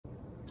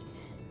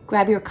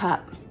Grab your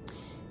cup.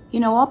 You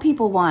know,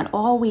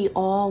 all we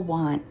all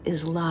want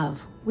is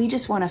love. We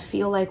just want to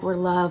feel like we're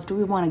loved.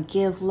 We want to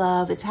give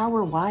love. It's how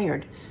we're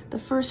wired. The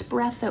first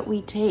breath that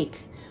we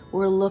take,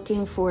 we're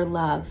looking for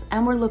love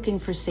and we're looking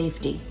for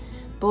safety.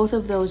 Both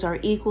of those are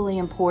equally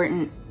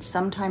important.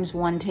 Sometimes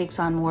one takes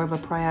on more of a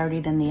priority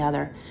than the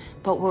other,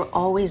 but we're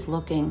always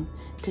looking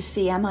to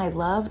see, am I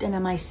loved and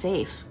am I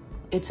safe?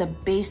 It's a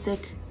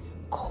basic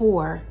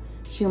core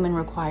human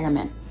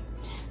requirement.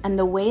 And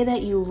the way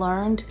that you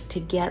learned to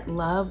get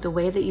love, the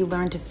way that you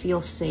learned to feel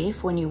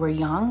safe when you were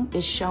young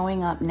is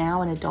showing up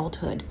now in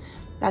adulthood.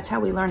 That's how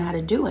we learn how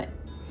to do it.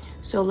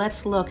 So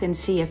let's look and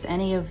see if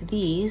any of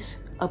these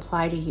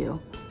apply to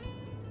you.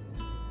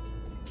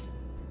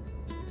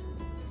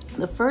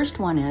 The first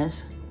one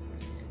is,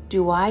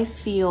 do I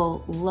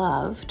feel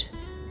loved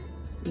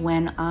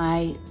when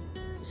I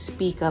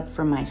speak up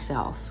for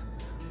myself?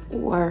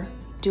 Or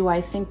do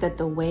I think that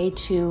the way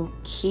to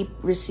keep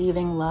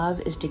receiving love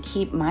is to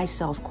keep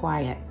myself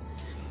quiet?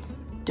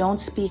 Don't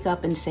speak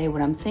up and say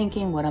what I'm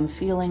thinking, what I'm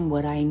feeling,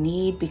 what I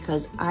need,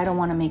 because I don't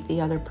want to make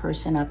the other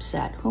person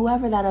upset,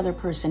 whoever that other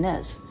person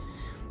is.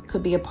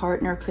 Could be a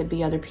partner, could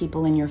be other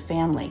people in your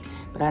family,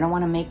 but I don't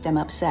want to make them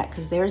upset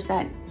because there's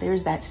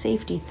that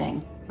safety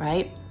thing,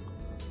 right?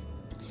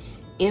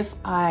 If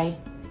I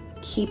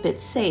keep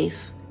it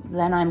safe,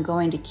 then I'm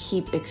going to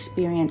keep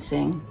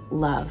experiencing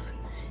love.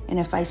 And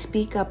if I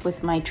speak up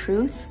with my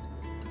truth,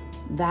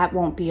 that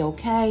won't be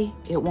okay,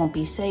 it won't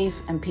be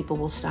safe, and people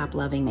will stop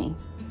loving me.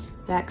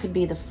 That could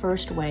be the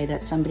first way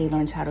that somebody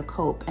learns how to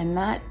cope, and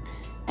that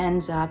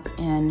ends up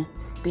in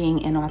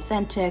being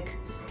inauthentic,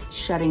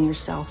 shutting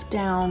yourself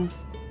down,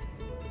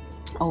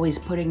 always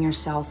putting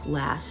yourself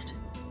last.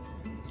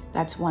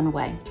 That's one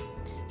way.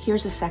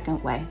 Here's a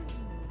second way.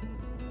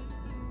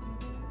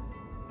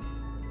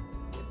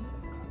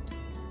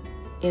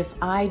 If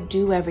I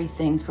do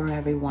everything for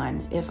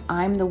everyone, if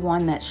I'm the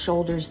one that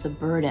shoulders the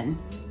burden,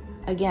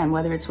 again,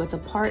 whether it's with a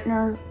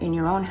partner, in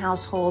your own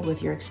household,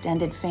 with your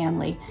extended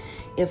family,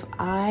 if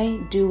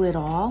I do it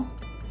all,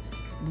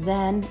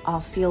 then I'll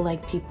feel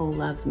like people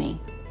love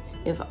me.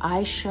 If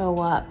I show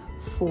up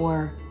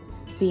for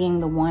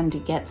being the one to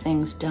get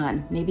things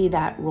done, maybe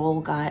that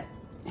role got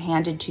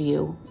handed to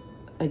you,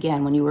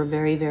 again, when you were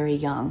very, very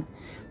young.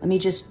 Let me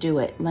just do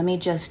it. Let me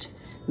just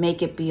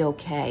make it be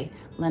okay.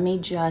 Let me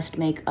just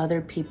make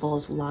other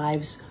people's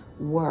lives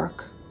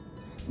work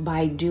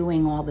by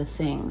doing all the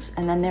things.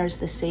 And then there's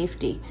the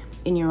safety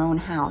in your own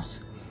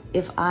house.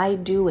 If I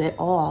do it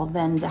all,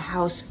 then the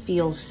house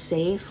feels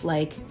safe,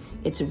 like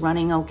it's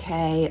running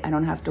okay. I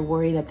don't have to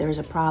worry that there's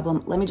a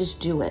problem. Let me just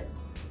do it.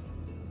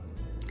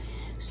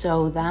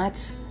 So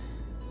that's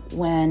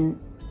when,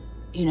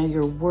 you know,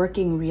 you're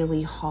working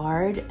really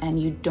hard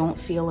and you don't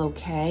feel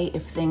okay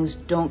if things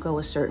don't go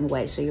a certain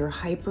way. So you're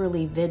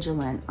hyperly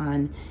vigilant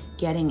on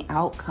getting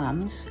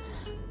outcomes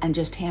and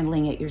just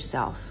handling it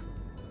yourself.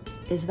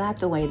 Is that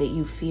the way that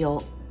you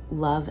feel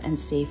love and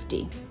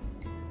safety?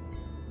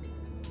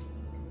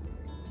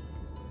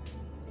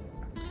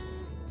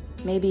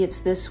 Maybe it's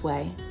this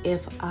way.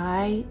 If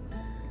I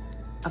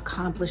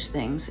accomplish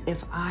things,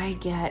 if I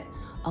get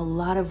a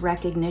lot of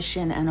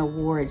recognition and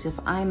awards, if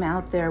I'm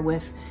out there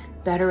with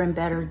better and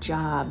better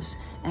jobs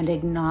and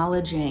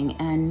acknowledging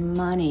and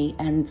money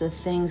and the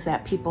things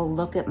that people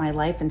look at my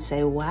life and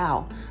say,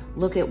 wow,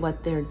 look at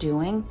what they're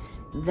doing,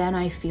 then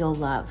I feel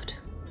loved.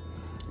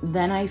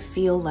 Then I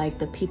feel like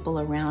the people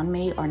around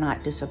me are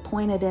not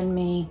disappointed in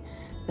me.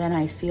 Then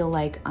I feel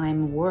like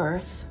I'm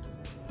worth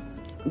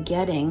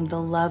getting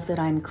the love that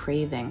I'm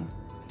craving.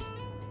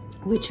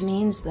 Which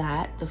means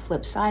that the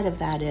flip side of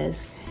that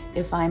is,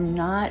 if I'm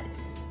not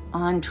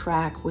on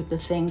track with the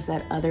things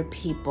that other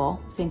people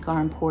think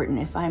are important,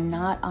 if I'm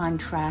not on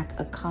track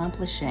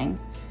accomplishing,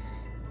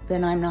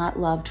 then I'm not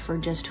loved for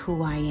just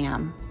who I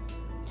am.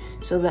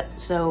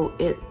 So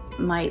it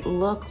might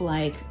look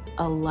like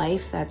a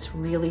life that's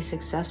really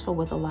successful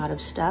with a lot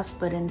of stuff,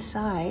 but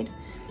inside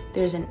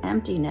there's an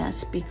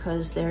emptiness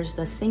because there's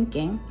the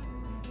thinking,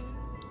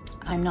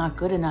 I'm not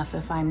good enough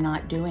if I'm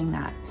not doing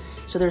that.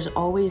 So there's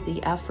always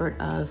the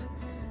effort of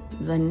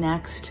the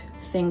next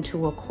thing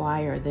to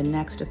acquire, the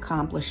next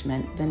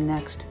accomplishment, the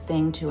next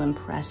thing to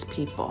impress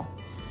people,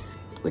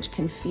 which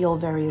can feel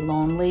very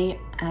lonely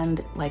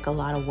and like a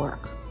lot of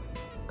work,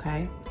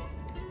 okay?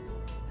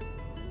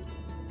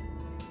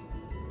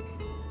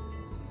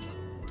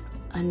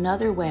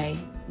 Another way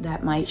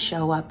that might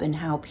show up in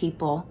how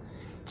people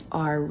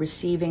are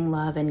receiving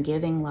love and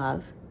giving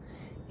love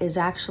is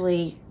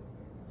actually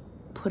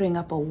putting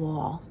up a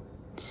wall.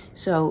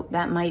 So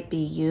that might be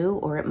you,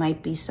 or it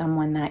might be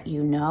someone that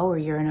you know or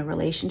you're in a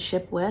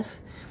relationship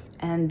with,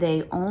 and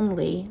they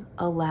only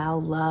allow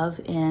love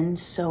in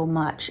so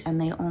much,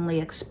 and they only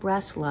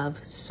express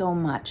love so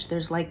much.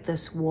 There's like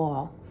this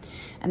wall.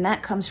 And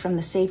that comes from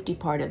the safety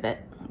part of it.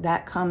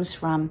 That comes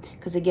from,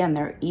 because again,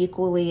 they're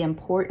equally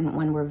important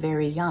when we're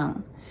very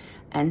young.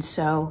 And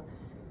so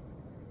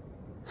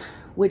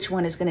which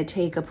one is going to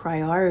take a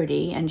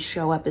priority and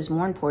show up as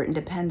more important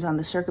depends on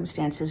the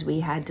circumstances we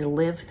had to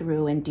live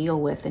through and deal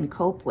with and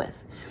cope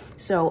with.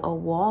 So a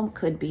wall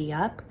could be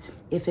up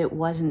if it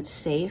wasn't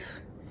safe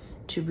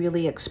to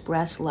really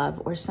express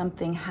love, or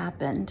something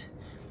happened.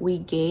 We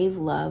gave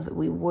love,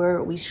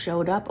 we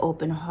showed up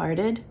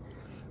open-hearted,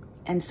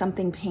 and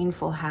something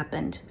painful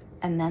happened.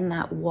 And then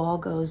that wall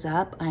goes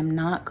up. I'm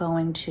not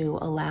going to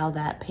allow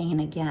that pain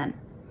again.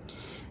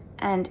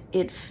 And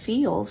it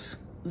feels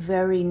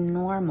very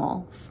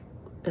normal,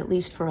 at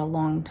least for a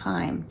long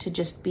time, to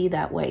just be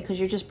that way because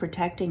you're just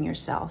protecting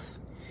yourself.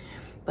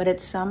 But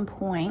at some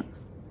point,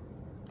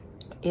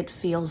 it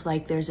feels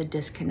like there's a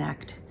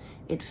disconnect.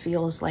 It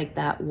feels like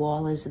that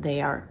wall is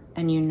there,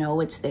 and you know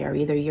it's there.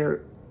 Either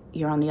you're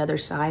on the other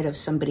side of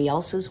somebody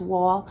else's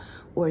wall,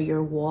 or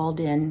you're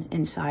walled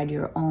inside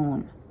your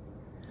own,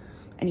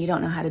 and you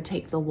don't know how to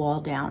take the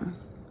wall down.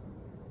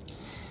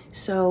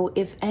 So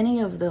if any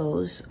of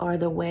those are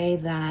the way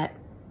that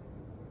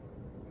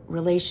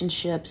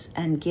relationships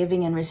and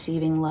giving and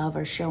receiving love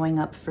are showing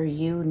up for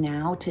you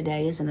now,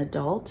 today as an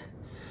adult,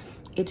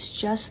 it's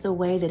just the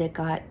way that it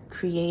got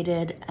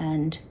created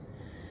and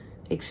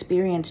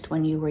experienced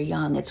when you were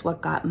young. It's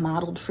what got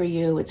modeled for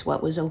you. It's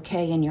what was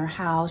okay in your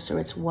house, or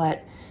it's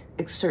what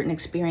certain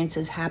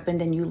experiences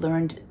happened and you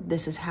learned,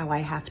 this is how I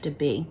have to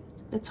be.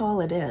 That's all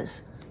it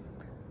is.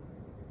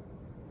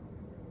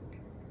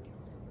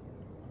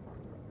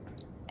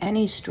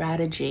 Any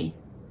strategy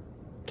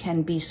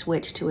can be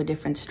switched to a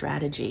different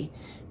strategy.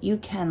 You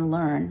can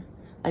learn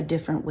a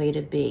different way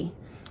to be.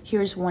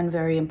 Here's one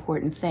very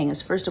important thing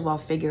is, first of all,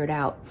 figure it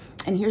out.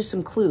 And here's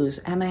some clues.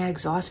 Am I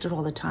exhausted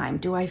all the time?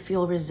 Do I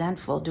feel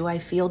resentful? Do I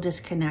feel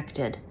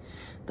disconnected?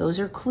 Those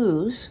are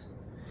clues.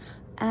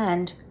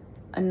 And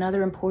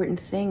another important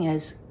thing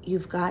is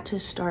you've got to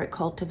start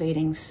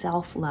cultivating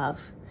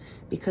self-love,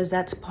 because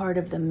that's part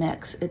of the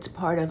mix. It's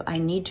part of, I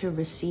need to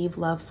receive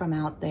love from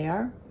out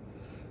there.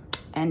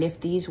 And if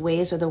these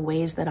ways are the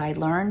ways that I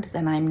learned,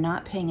 then I'm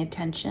not paying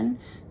attention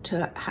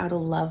to how to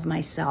love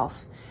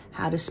myself,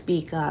 how to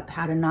speak up,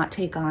 how to not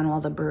take on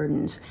all the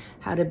burdens,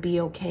 how to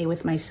be okay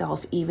with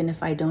myself even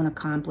if I don't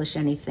accomplish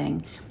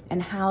anything,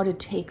 and how to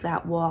take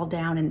that wall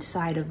down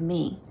inside of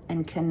me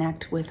and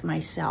connect with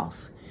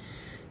myself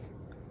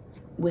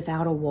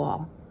without a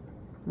wall,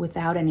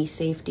 without any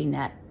safety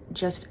net,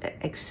 just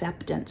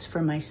acceptance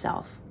for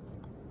myself.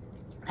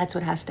 That's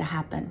what has to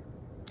happen.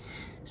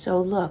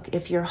 So look,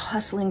 if you're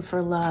hustling for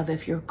love,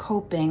 if you're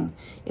coping,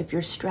 if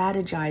you're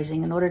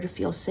strategizing in order to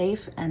feel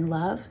safe and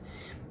love,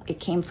 it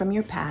came from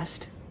your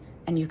past,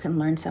 and you can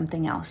learn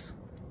something else.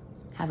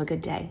 Have a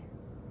good day.